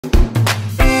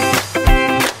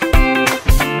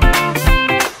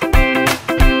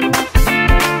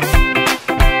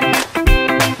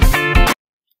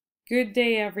Good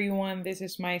day everyone, this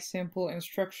is my simple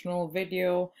instructional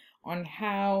video on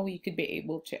how you could be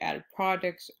able to add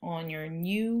products on your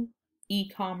new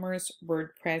e-commerce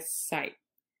WordPress site.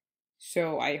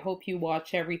 So I hope you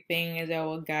watch everything as I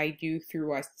will guide you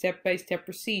through a step-by-step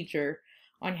procedure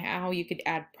on how you could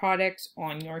add products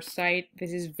on your site.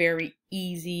 This is very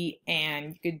easy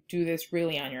and you could do this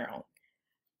really on your own.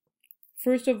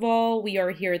 First of all, we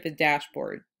are here at the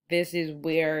dashboard. This is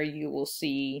where you will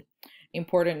see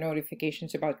important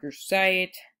notifications about your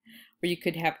site, where you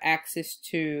could have access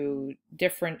to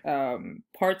different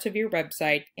parts of your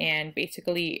website, and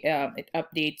basically it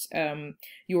updates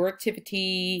your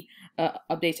activity,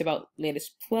 updates about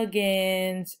latest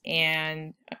plugins,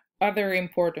 and other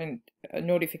important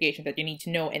notifications that you need to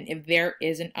know, and if there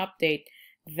is an update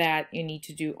that you need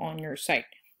to do on your site.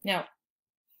 Now,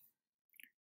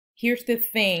 here's the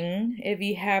thing, if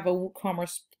you have a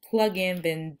WooCommerce plugin,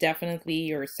 then definitely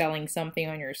you're selling something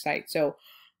on your site. So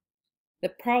the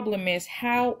problem is,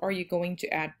 how are you going to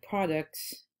add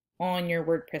products on your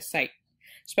WordPress site?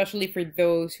 Especially for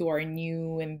those who are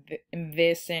new in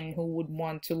this and who would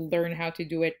want to learn how to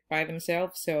do it by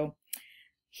themselves. So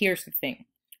here's the thing.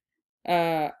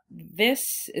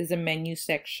 This is a menu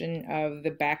section of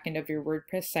the backend of your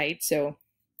WordPress site. So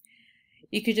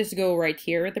you could just go right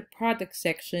here at the product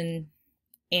section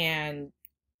and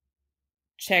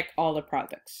check all the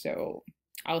products. So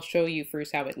I'll show you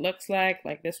first how it looks like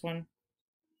this one.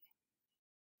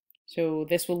 So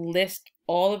this will list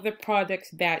all of the products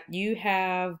that you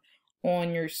have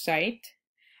on your site.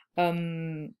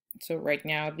 So right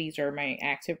now these are my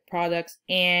active products,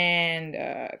 and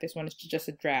this one is just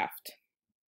a draft.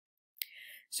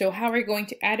 So how are we going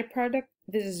to add a product?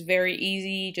 This is very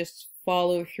easy. Just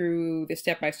follow through the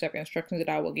step-by-step instructions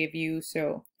that I will give you.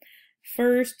 So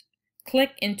first,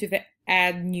 click into the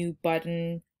Add New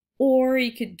button, or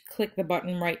you could click the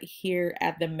button right here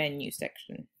at the menu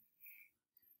section.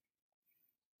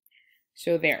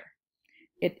 So there,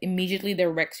 it immediately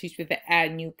directs you to the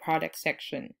Add New Product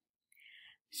section.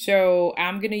 So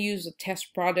I'm going to use a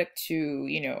test product to,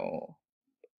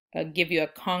 give you a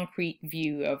concrete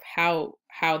view of how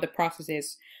the process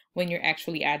is when you're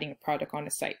actually adding a product on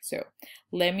a site. So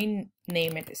let me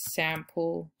name it a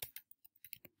sample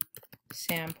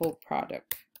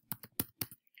product.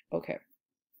 Okay.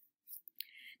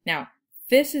 Now,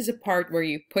 this is a part where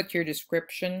you put your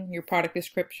description, your product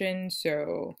description.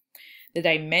 So the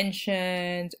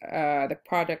dimensions, the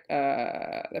product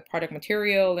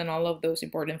material, and all of those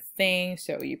important things.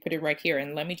 So you put it right here,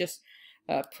 and let me just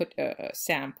put a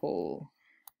sample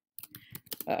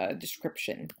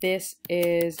description. This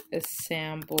is a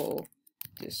sample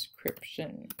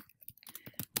description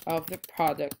of the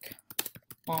product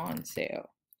on sale.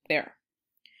 There.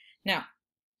 Now,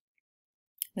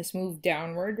 let's move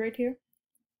downward right here.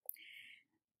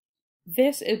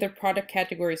 This is the product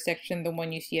category section, the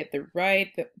one you see at the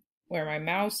right, where my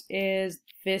mouse is.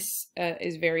 This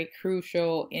is very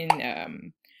crucial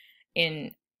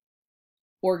in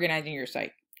organizing your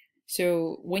site.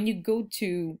 So when you go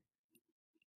to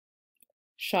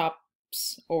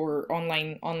shops or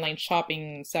online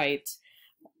shopping sites,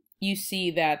 you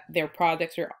see that their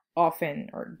products are often,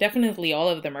 or definitely all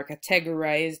of them, are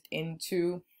categorized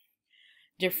into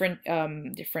different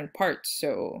parts.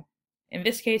 So in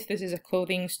this case, this is a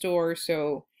clothing store,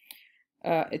 so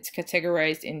it's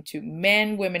categorized into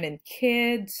men, women, and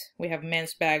kids. We have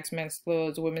men's bags, men's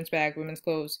clothes, women's bags, women's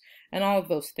clothes, and all of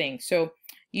those things. So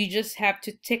you just have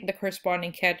to tick the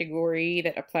corresponding category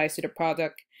that applies to the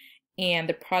product, and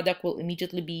the product will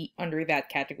immediately be under that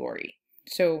category.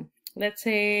 So let's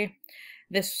say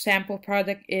this sample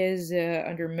product is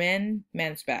under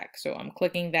men's bag. So I'm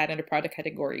clicking that under product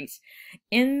categories.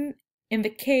 In the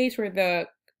case where the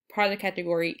product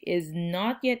category is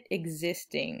not yet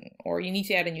existing, or you need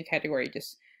to add a new category,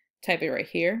 just type it right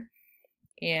here.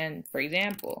 And for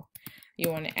example, you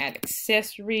want to add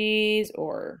accessories,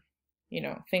 or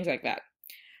things like that.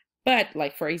 But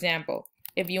like, for example,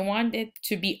 if you want it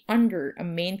to be under a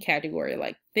main category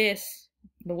like this,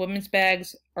 the women's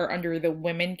bags are under the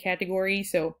women category,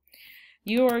 so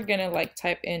you are gonna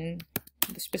type in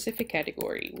the specific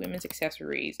category, women's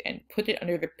accessories, and put it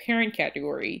under the parent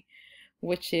category,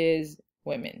 which is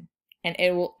women, and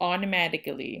it will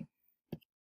automatically,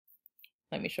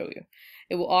 let me show you,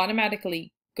 it will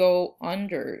automatically go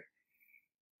under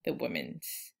the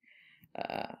women's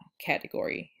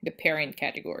category, the parent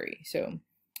category. So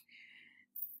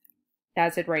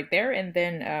that's it right there. And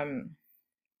then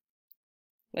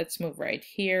let's move right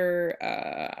here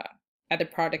at the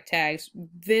product tags.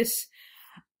 This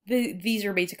these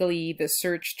are basically the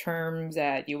search terms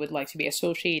that you would like to be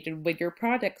associated with your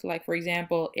product. Like for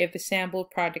example, if the sample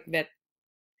product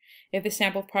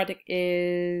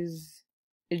is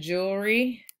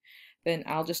jewelry, then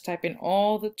I'll just type in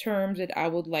all the terms that I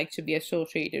would like to be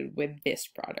associated with this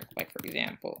product. Like for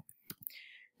example,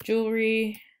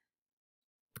 jewelry,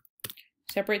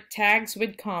 separate tags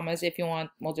with commas if you want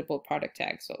multiple product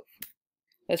tags. So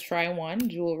let's try one,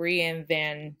 jewelry, and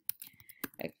then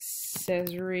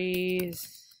accessories,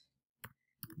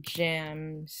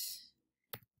 gems,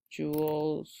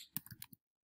 jewels,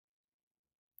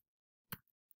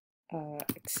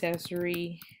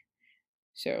 accessory.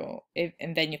 So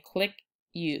and then you click,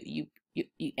 you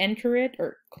enter it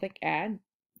or click add,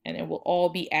 and it will all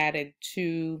be added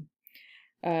to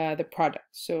the product.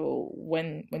 So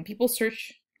when people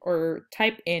search or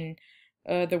type in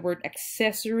the word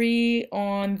accessory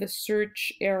on the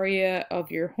search area of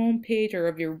your homepage or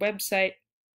of your website,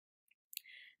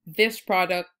 this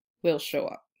product will show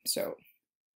up. So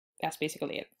that's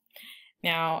basically it.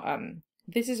 Now,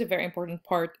 this is a very important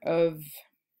part of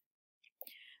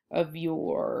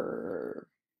your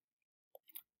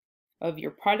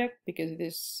product, because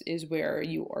this is where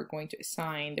you are going to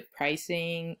assign the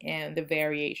pricing and the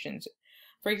variations.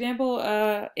 For example,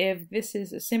 if this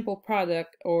is a simple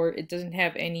product or it doesn't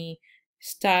have any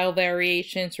style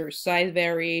variations or size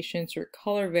variations or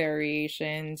color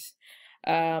variations,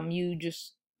 you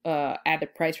just add the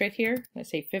price right here. Let's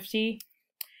say 50.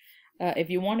 If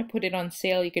you want to put it on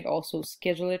sale, you could also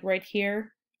schedule it right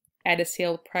here. Add a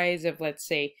sale price of, let's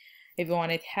say, if you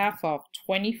want it half off,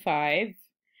 25.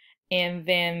 And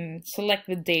then select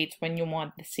the date when you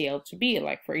want the sale to be.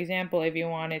 Like for example, if you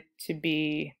want it to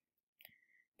be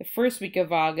the first week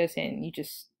of August, and you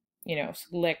just,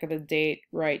 select the date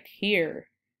right here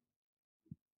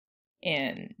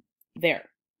and there.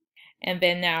 And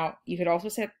then now you could also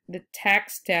set the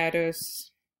tax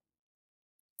status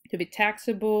to be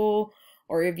taxable,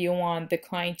 or if you want the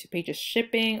client to pay just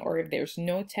shipping, or if there's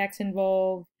no tax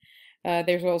involved.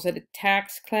 There's also the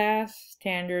tax class,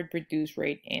 standard, reduced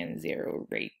rate, and zero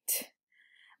rate.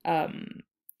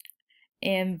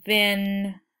 And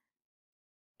then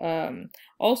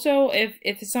also, if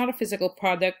it's not a physical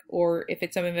product, or if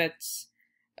it's something that's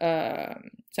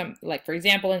like for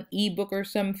example an ebook or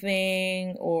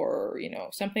something, or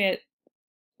something that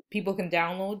people can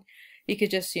download, you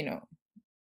could just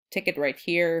tick it right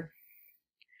here.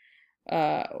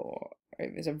 Or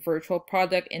if it's a virtual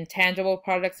product, intangible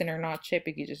products and are not shipped,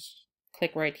 you can just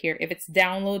click right here. If it's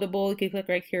downloadable, you can click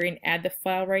right here and add the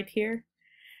file right here.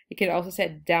 You can also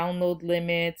set download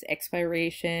limits,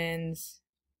 expirations,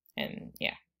 and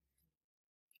yeah.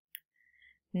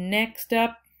 Next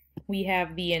up, we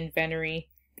have the inventory.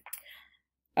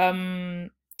 The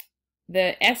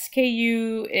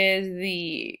SKU is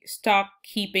the stock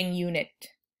keeping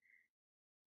unit,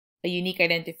 a unique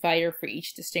identifier for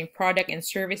each distinct product and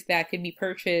service that can be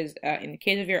purchased. In the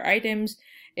case of your items,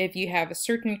 if you have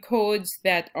certain codes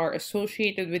that are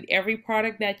associated with every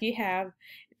product that you have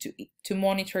to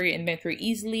monitor your inventory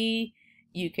easily,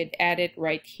 you could add it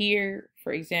right here.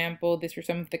 For example, these are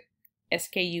some of the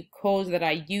SKU codes that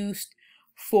I used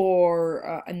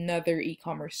for another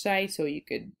e-commerce site, so you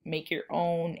could make your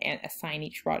own and assign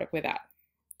each product with that.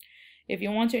 If you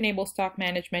want to enable stock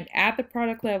management at the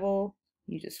product level,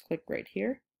 you just click right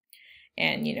here,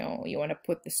 and you want to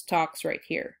put the stocks right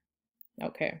here.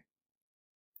 Okay.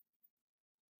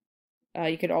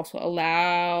 You could also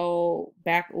allow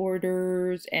back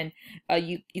orders, and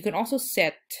you can also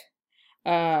set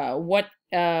what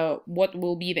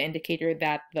will be the indicator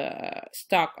that the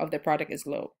stock of the product is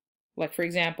low. Like for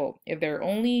example, if there are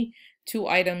only 2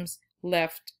 items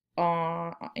left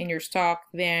in your stock,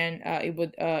 then it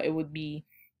would be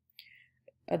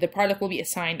the product will be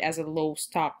assigned as a low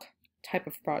stock type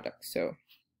of product. So,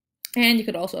 and you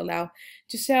could also allow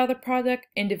to sell the product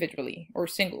individually or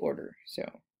single order.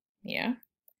 So yeah,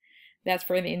 that's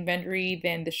for the inventory.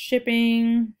 Then the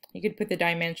shipping, you could put the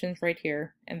dimensions right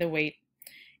here, and the weight,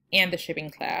 and the shipping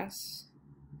class.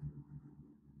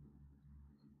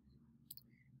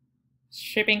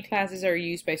 Shipping classes are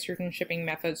used by certain shipping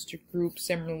methods to group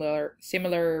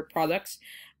similar products.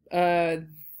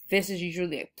 This is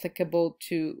usually applicable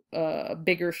to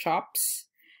bigger shops,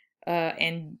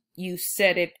 and you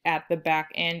set it at the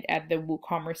back end at the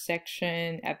WooCommerce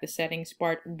section at the settings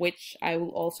part, which I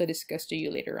will also discuss to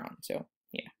you later on. So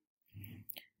yeah,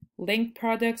 link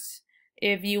products.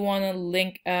 If you want to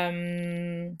link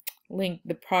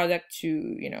the product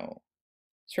to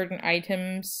certain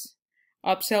items,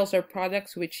 upsells are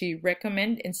products which you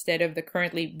recommend instead of the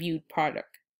currently viewed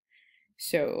product.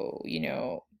 So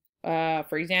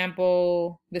For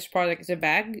example, this product is a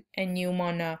bag, and you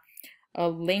wanna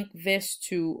link this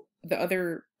to the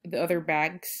other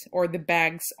bags, or the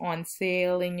bags on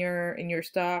sale in your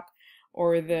stock,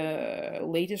 or the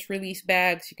latest release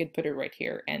bags. You could put it right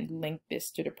here and link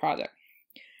this to the product.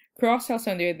 Cross-sells,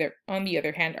 on the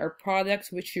other hand, are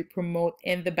products which you promote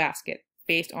in the basket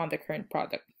based on the current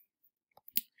product.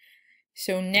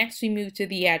 So next we move to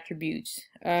the attributes.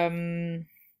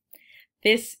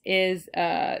 This is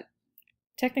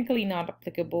technically not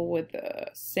applicable with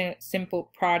a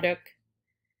simple product.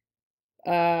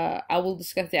 I will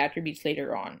discuss the attributes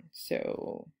later on.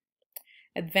 So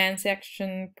advanced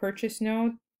action, purchase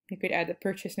note. You could add the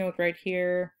purchase note right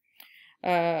here.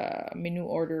 Menu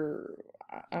order.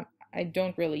 I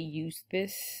don't really use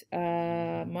this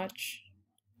much.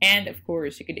 And of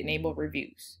course, you could enable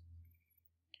reviews.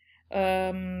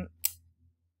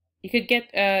 You could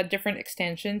get different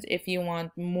extensions if you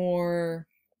want more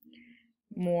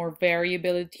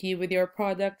variability with your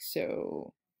product.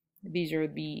 So these are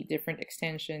the different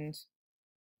extensions.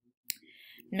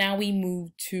 Now we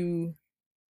move to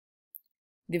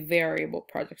the variable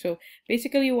product. So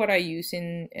basically what I use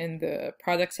in the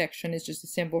product section is just a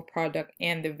simple product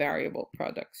and the variable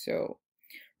product. So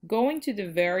going to the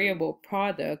variable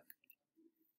product,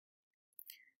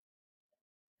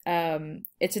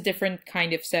 it's a different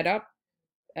kind of setup,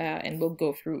 and we'll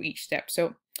go through each step.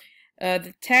 So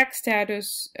the tax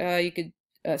status, you could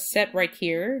set right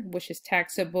here, which is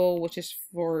taxable, which is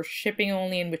for shipping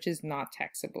only, and which is not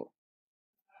taxable.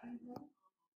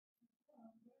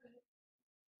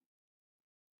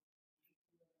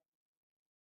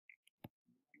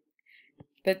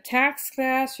 The tax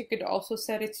class, you could also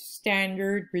set it to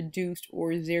standard, reduced,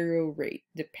 or zero rate,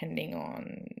 depending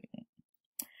on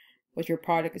what your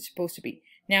product is supposed to be.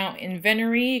 Now,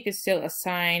 inventory, you could still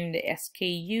assign the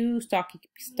SKU,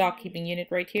 stock keeping unit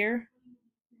right here,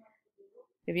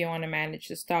 if you want to manage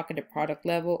the stock at the product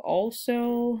level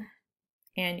also,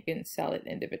 and you can sell it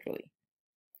individually.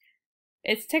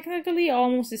 It's technically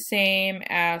almost the same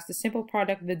as the simple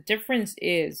product. The difference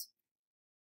is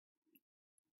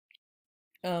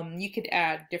you could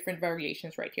add different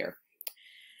variations right here.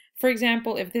 For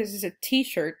example, if this is a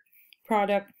t-shirt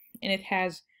product and it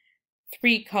has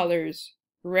 3 colors,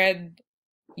 red,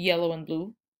 yellow, and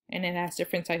blue, and it has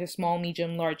different sizes, small,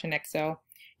 medium, large, and XL,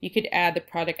 you could add the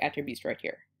product attributes right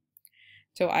here.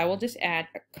 So I will just add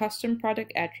a custom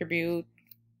product attribute,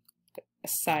 a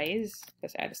size.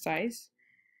 Let's add a size.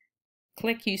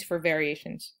 Click use for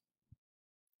variations.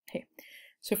 Okay,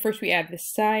 so first we add the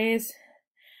size.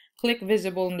 Click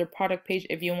visible in the product page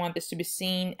if you want this to be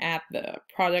seen at the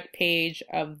product page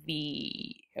of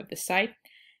the site.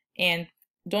 And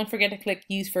don't forget to click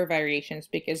use for variations,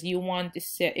 because you want to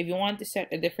set, if you want to set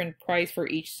a different price for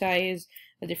each size,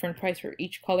 a different price for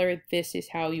each color, this is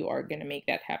how you are going to make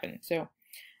that happen. So,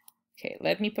 okay,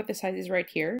 let me put the sizes right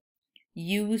here.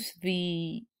 Use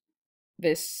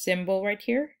this symbol right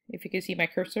here. If you can see my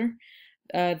cursor,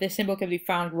 this symbol can be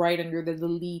found right under the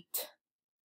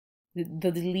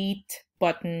delete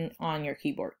button on your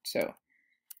keyboard. So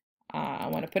I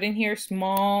want to put in here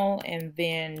small, and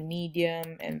then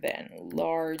medium, and then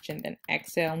large, and then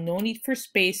XL. No need for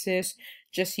spaces.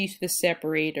 Just use the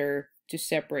separator to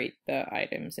separate the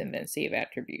items, and then save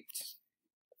attributes.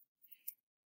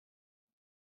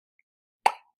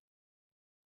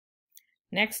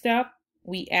 Next up,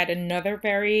 we add another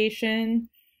variation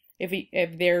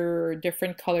if there are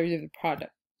different colors of the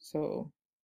product. So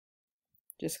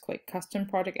just click custom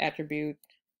product attribute,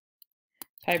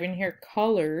 type in here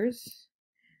colors.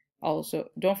 Also,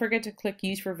 don't forget to click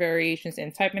use for variations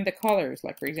and type in the colors,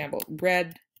 like for example,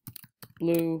 red,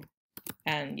 blue,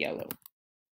 and yellow.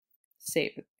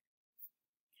 Save it.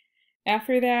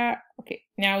 After that, okay,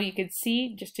 now you can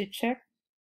see, just to check,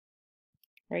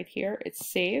 right here, it's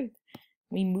saved.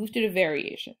 We move to the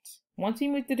variations. Once we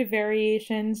move to the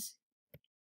variations,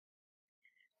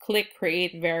 click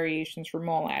create variations from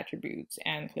all attributes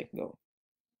and click go.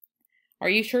 Are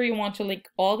you sure you want to link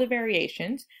all the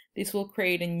variations? This will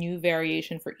create a new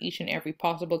variation for each and every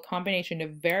possible combination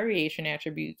of variation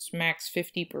attributes, max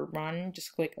 50 per run.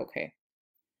 Just click OK.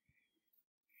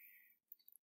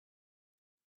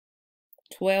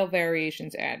 12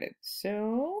 variations added.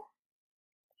 So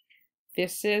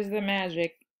this is the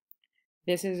magic.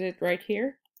 This is it right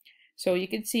here. So you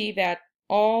can see that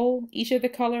each of the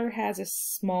color has a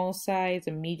small size,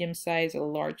 a medium size, a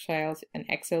large size, an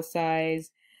XL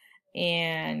size,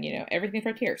 and you know, everything's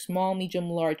right here. Small, medium,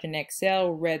 large, and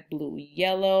XL, red, blue,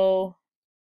 yellow.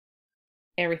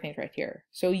 Everything's right here.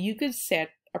 So you could set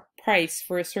a price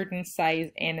for a certain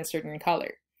size and a certain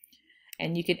color.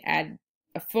 And you could add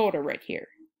a photo right here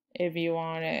If you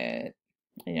want it,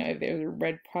 if there's a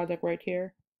red product right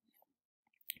here,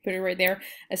 put it right there.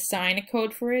 Assign a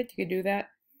code for it, you could do that.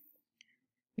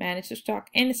 Manage the stock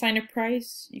and assign a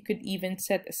price. You could even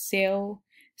set a sale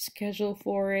schedule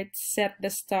for it, set the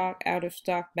stock, out of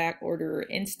stock, back order, or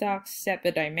in stock, set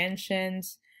the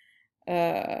dimensions,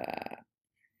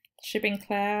 shipping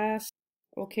class.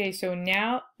 Okay, so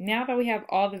now that we have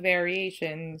all the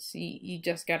variations, you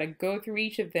just gotta go through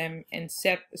each of them and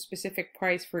set a specific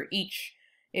price for each.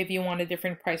 If you want a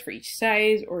different price for each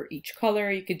size or each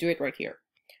color, you could do it right here.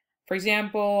 For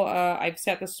example, I've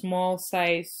set the small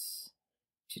size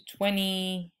to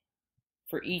 20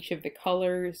 for each of the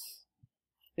colors.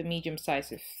 The medium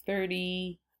size is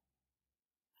 30.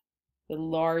 The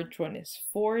large one is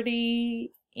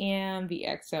 40. And the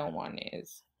XL one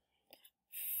is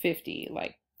 50.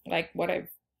 Like what I've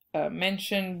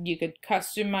mentioned, you could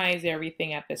customize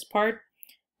everything at this part.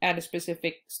 Add a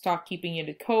specific stock keeping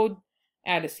unit code.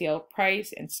 Add a sale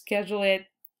price and schedule it.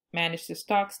 Manage the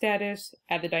stock status.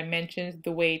 Add the dimensions,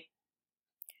 the weight,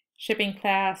 shipping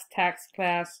class, tax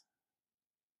class,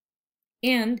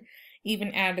 and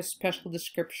even add a special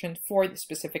description for the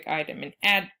specific item and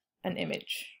add an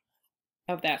image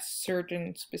of that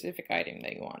certain specific item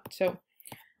that you want. So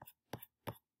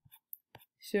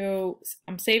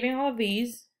I'm saving all of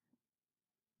these.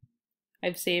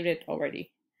 I've saved it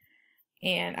already.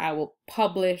 And I will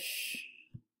publish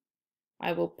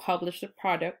the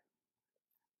product.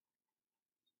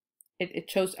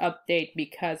 It shows update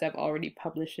because I've already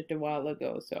published it a while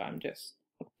ago, so I'm just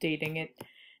updating it.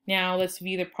 Now let's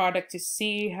view the product to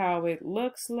see how it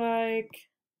looks like.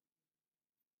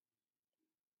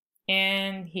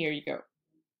 And here you go.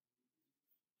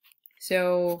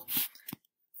 So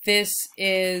this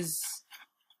is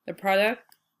the product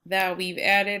that we've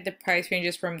added. The price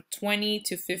ranges from 20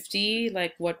 to 50,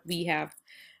 like what we have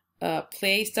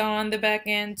placed on the back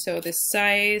end. So the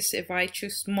size, if I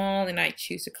choose small and I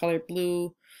choose the color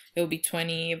blue, it will be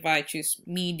 20. If I choose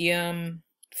medium,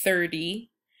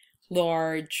 30,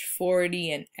 large,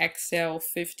 40, and XL,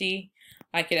 50.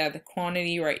 I could add the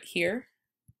quantity right here.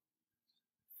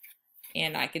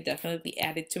 And I could definitely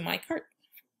add it to my cart.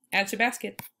 Add to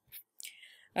basket.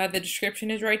 The description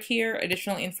is right here,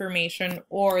 additional information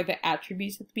or the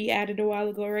attributes that we added a while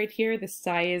ago right here, the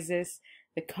sizes,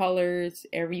 the colors,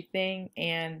 everything,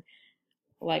 and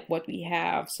like what we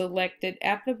have selected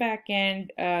at the back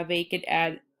end, they could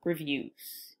add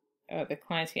reviews. The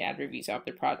clients can add reviews of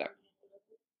the product.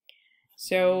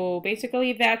 So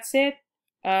basically that's it.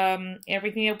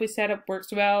 Everything that we set up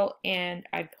works well, and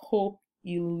I hope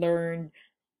you learned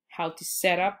how to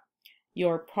set up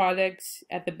your products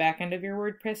at the back end of your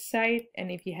WordPress site.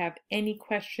 And if you have any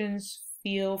questions,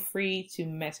 feel free to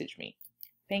message me.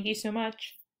 Thank you so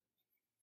much.